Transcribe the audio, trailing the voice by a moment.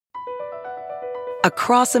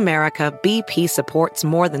Across America, BP supports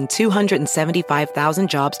more than 275,000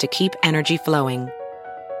 jobs to keep energy flowing.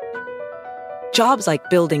 Jobs like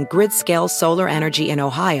building grid-scale solar energy in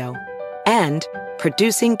Ohio and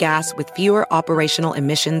producing gas with fewer operational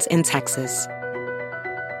emissions in Texas.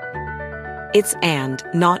 It's and,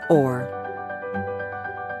 not or.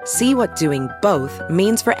 See what doing both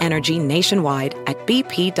means for energy nationwide at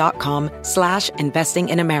bp.com/investing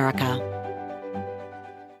in America.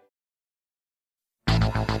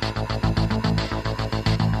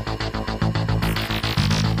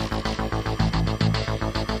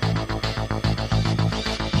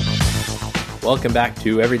 Welcome back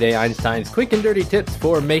to Everyday Einstein's quick and dirty tips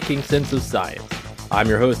for making sense of science. I'm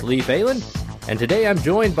your host, Lee Phelan, and today I'm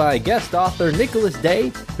joined by guest author Nicholas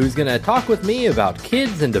Day, who's going to talk with me about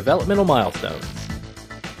kids and developmental milestones.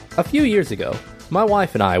 A few years ago, my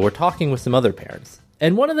wife and I were talking with some other parents,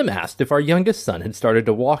 and one of them asked if our youngest son had started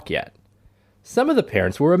to walk yet. Some of the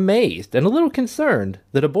parents were amazed and a little concerned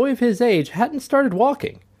that a boy of his age hadn't started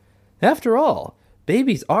walking. After all,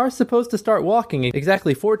 babies are supposed to start walking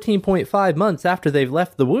exactly 14.5 months after they've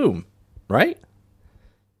left the womb, right?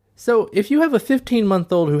 So if you have a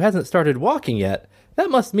 15-month-old who hasn't started walking yet,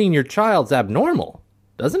 that must mean your child's abnormal,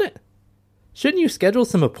 doesn't it? Shouldn't you schedule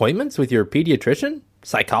some appointments with your pediatrician,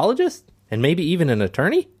 psychologist, and maybe even an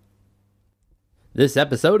attorney? This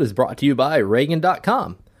episode is brought to you by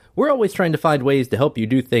Reagan.com. We're always trying to find ways to help you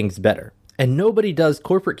do things better, and nobody does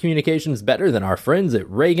corporate communications better than our friends at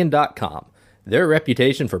Reagan.com. Their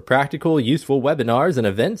reputation for practical, useful webinars and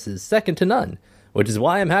events is second to none, which is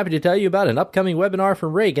why I'm happy to tell you about an upcoming webinar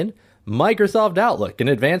from Reagan, Microsoft Outlook, an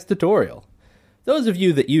advanced tutorial. Those of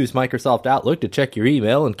you that use Microsoft Outlook to check your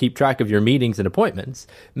email and keep track of your meetings and appointments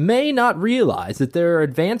may not realize that there are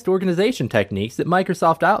advanced organization techniques that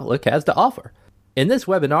Microsoft Outlook has to offer. In this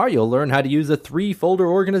webinar, you'll learn how to use a 3-folder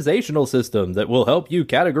organizational system that will help you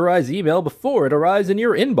categorize email before it arrives in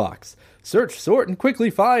your inbox, search, sort, and quickly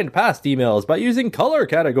find past emails by using color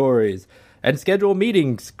categories, and schedule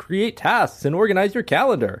meetings, create tasks, and organize your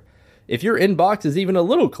calendar. If your inbox is even a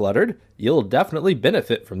little cluttered, you'll definitely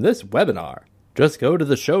benefit from this webinar. Just go to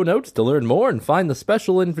the show notes to learn more and find the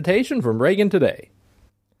special invitation from Reagan today.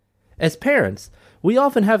 As parents, we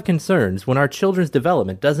often have concerns when our children's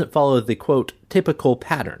development doesn't follow the, quote, typical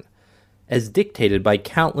pattern, as dictated by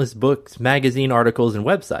countless books, magazine articles, and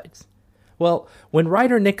websites. Well, when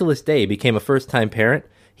writer Nicholas Day became a first-time parent,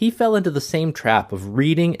 he fell into the same trap of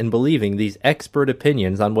reading and believing these expert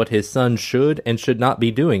opinions on what his son should and should not be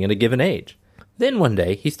doing at a given age. Then one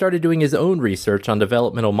day, he started doing his own research on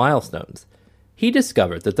developmental milestones. He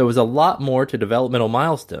discovered that there was a lot more to developmental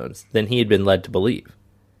milestones than he had been led to believe.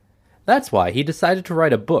 That's why he decided to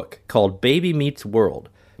write a book called Baby Meets World,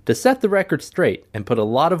 to set the record straight and put a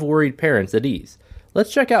lot of worried parents at ease.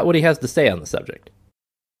 Let's check out what he has to say on the subject.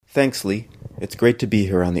 Thanks, Lee. It's great to be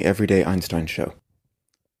here on the Everyday Einstein Show.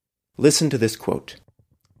 Listen to this quote.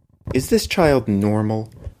 Is this child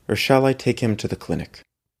normal, or shall I take him to the clinic?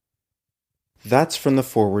 That's from the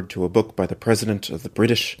foreword to a book by the president of the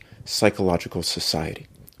British Psychological Society,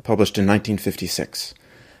 published in 1956,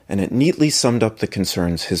 and it neatly summed up the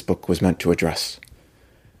concerns his book was meant to address.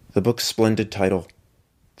 The book's splendid title,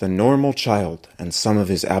 The Normal Child and Some of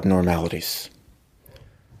His Abnormalities.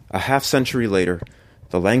 A half-century later,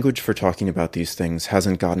 the language for talking about these things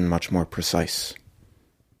hasn't gotten much more precise.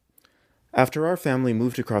 After our family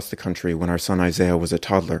moved across the country when our son Isaiah was a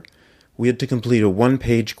toddler, we had to complete a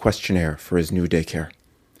 1-page questionnaire for his new daycare.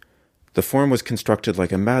 The form was constructed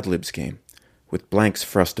like a Mad Libs game, with blanks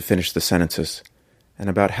for us to finish the sentences, and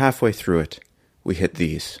about halfway through it, we hit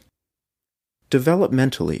these.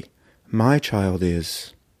 Developmentally, my child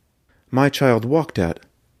is... My child walked at...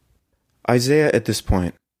 Isaiah at this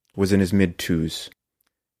point was in his mid-2s.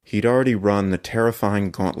 He'd already run the terrifying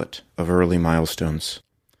gauntlet of early milestones.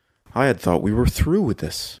 I had thought we were through with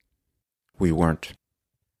this. We weren't.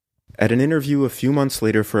 At an interview a few months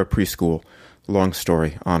later for a preschool, long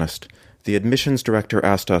story, honest, the admissions director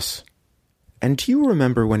asked us, "And do you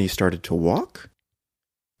remember when he started to walk?"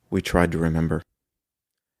 We tried to remember.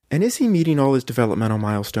 "And is he meeting all his developmental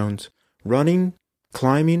milestones? Running?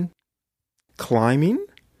 Climbing? Climbing?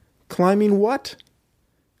 Climbing what?"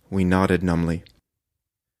 We nodded numbly.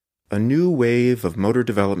 A new wave of motor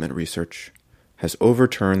development research has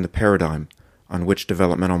overturned the paradigm on which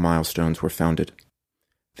developmental milestones were founded.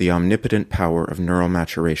 The omnipotent power of neural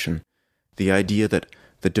maturation, the idea that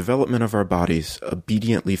the development of our bodies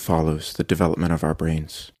obediently follows the development of our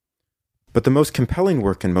brains. But the most compelling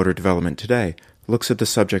work in motor development today looks at the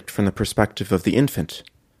subject from the perspective of the infant,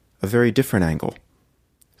 a very different angle.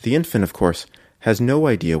 The infant, of course, has no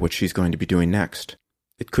idea what she's going to be doing next.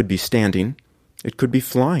 It could be standing, It could be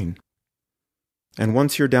flying. And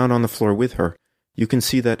once you're down on the floor with her, you can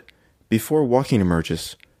see that before walking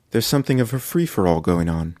emerges, there's something of a free-for-all going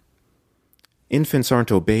on. Infants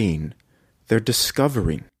aren't obeying, they're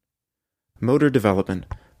discovering. Motor development,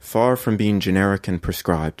 far from being generic and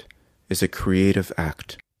prescribed, is a creative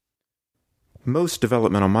act. Most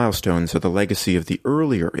developmental milestones are the legacy of the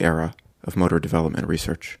earlier era of motor development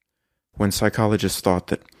research, when psychologists thought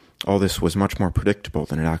that all this was much more predictable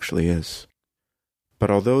than it actually is.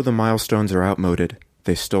 But although the milestones are outmoded,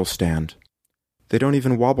 they still stand. They don't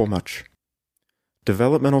even wobble much.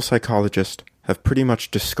 Developmental psychologists have pretty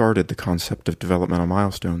much discarded the concept of developmental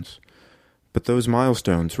milestones, but those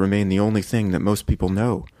milestones remain the only thing that most people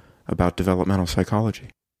know about developmental psychology.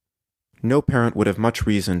 No parent would have much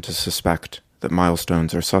reason to suspect that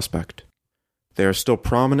milestones are suspect. They are still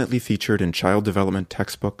prominently featured in child development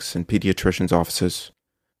textbooks and pediatricians' offices.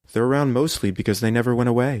 They're around mostly because they never went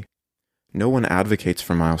away. No one advocates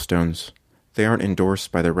for milestones. They aren't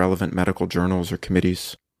endorsed by the relevant medical journals or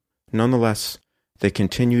committees. Nonetheless, they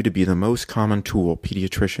continue to be the most common tool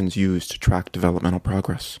pediatricians use to track developmental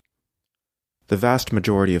progress. The vast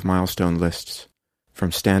majority of milestone lists,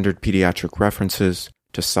 from standard pediatric references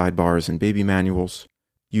to sidebars and baby manuals,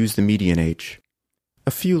 use the median age.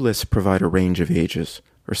 A few lists provide a range of ages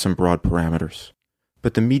or some broad parameters,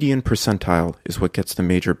 but the median percentile is what gets the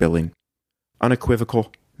major billing.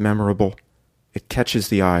 Unequivocal, memorable, it catches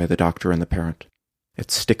the eye of the doctor and the parent. It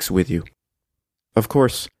sticks with you. Of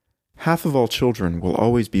course, half of all children will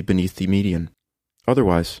always be beneath the median.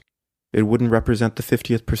 Otherwise, it wouldn't represent the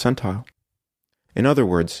 50th percentile. In other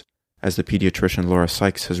words, as the pediatrician Laura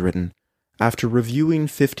Sykes has written, after reviewing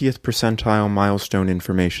 50th percentile milestone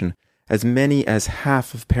information, as many as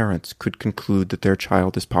half of parents could conclude that their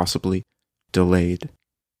child is possibly delayed.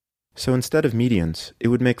 So instead of medians, it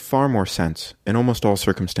would make far more sense, in almost all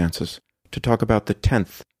circumstances, to talk about the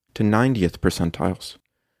 10th to 90th percentiles,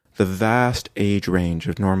 the vast age range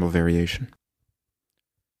of normal variation.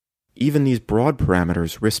 Even these broad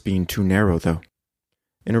parameters risk being too narrow, though.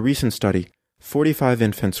 In a recent study, 45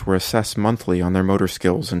 infants were assessed monthly on their motor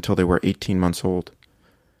skills until they were 18 months old.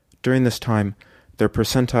 During this time, their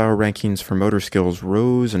percentile rankings for motor skills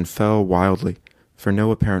rose and fell wildly, for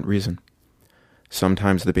no apparent reason.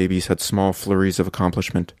 Sometimes the babies had small flurries of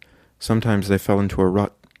accomplishment, sometimes they fell into a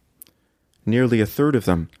rut. Nearly a third of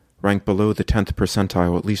them ranked below the 10th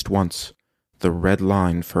percentile at least once, the red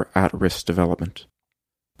line for at-risk development.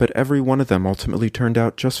 But every one of them ultimately turned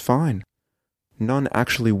out just fine. None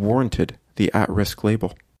actually warranted the at-risk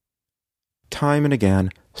label. Time and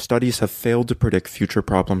again, studies have failed to predict future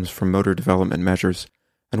problems from motor development measures,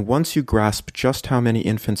 and once you grasp just how many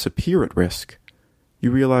infants appear at risk,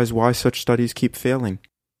 you realize why such studies keep failing.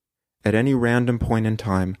 At any random point in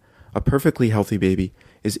time, a perfectly healthy baby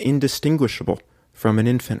is indistinguishable from an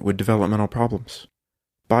infant with developmental problems.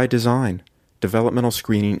 By design, developmental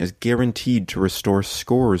screening is guaranteed to restore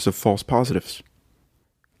scores of false positives.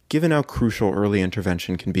 Given how crucial early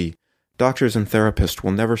intervention can be, doctors and therapists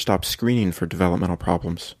will never stop screening for developmental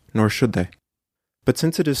problems, nor should they. But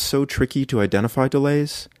since it is so tricky to identify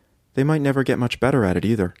delays, they might never get much better at it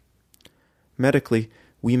either. Medically,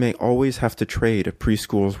 we may always have to trade a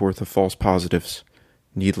preschool's worth of false positives,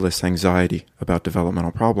 needless anxiety about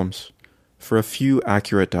developmental problems, for a few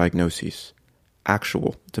accurate diagnoses,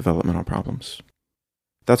 actual developmental problems.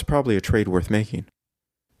 That's probably a trade worth making.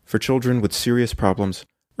 For children with serious problems,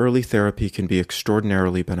 early therapy can be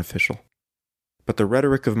extraordinarily beneficial. But the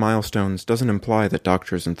rhetoric of milestones doesn't imply that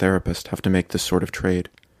doctors and therapists have to make this sort of trade.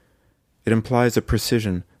 It implies a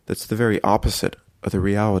precision that's the very opposite of the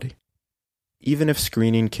reality. Even if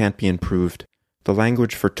screening can't be improved, the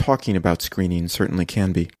language for talking about screening certainly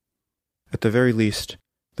can be. At the very least,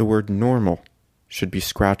 the word normal should be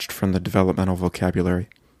scratched from the developmental vocabulary.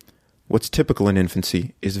 What's typical in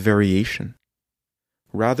infancy is variation.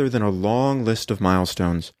 Rather than a long list of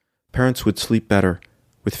milestones, parents would sleep better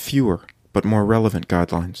with fewer but more relevant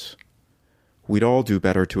guidelines. We'd all do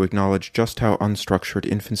better to acknowledge just how unstructured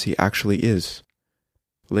infancy actually is.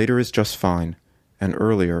 Later is just fine, and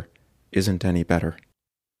earlier isn't any better.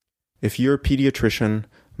 If your pediatrician,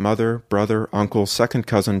 mother, brother, uncle, second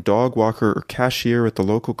cousin, dog walker, or cashier at the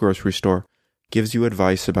local grocery store gives you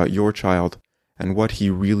advice about your child and what he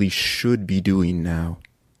really should be doing now,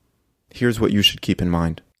 here's what you should keep in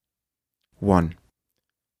mind. 1.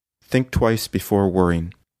 Think twice before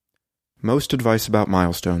worrying. Most advice about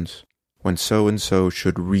milestones, when so-and-so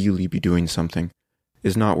should really be doing something,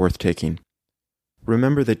 is not worth taking.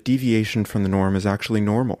 Remember that deviation from the norm is actually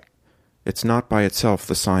normal. It's not by itself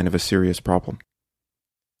the sign of a serious problem.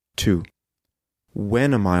 2.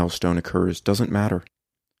 When a milestone occurs doesn't matter.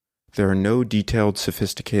 There are no detailed,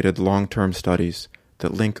 sophisticated long-term studies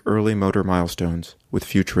that link early motor milestones with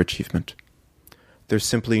future achievement. There's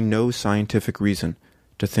simply no scientific reason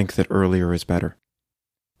to think that earlier is better.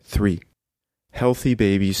 3. Healthy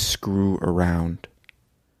babies screw around.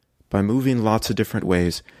 By moving lots of different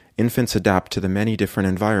ways, infants adapt to the many different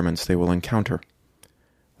environments they will encounter.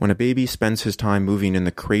 When a baby spends his time moving in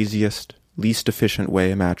the craziest, least efficient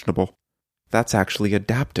way imaginable, that's actually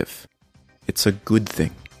adaptive. It's a good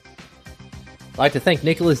thing. I'd like to thank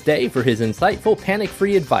Nicholas Day for his insightful,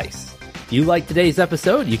 panic-free advice. If you liked today's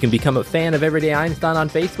episode, you can become a fan of Everyday Einstein on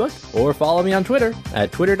Facebook or follow me on Twitter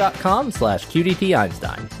at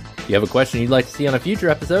twitter.com/QDTEinstein. If you have a question you'd like to see on a future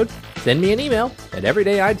episode, send me an email at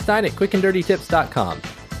everydayeinstein@quickanddirtytips.com.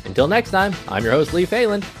 Until next time, I'm your host Lee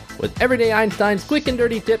Phelan with Everyday Einstein's quick and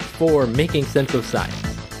dirty tips for making sense of science.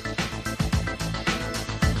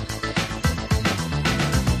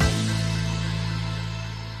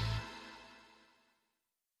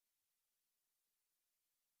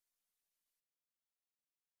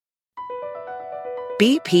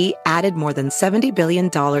 BP added more than $70 billion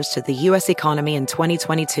to the U.S. economy in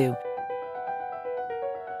 2022.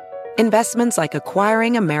 Investments like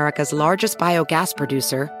acquiring America's largest biogas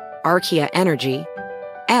producer, Archaea Energy,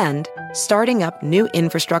 and starting up new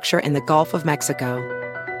infrastructure in the Gulf of Mexico.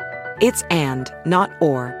 It's and, not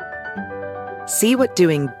or. See what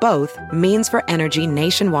doing both means for energy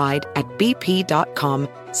nationwide at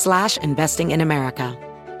bp.com/investing in America.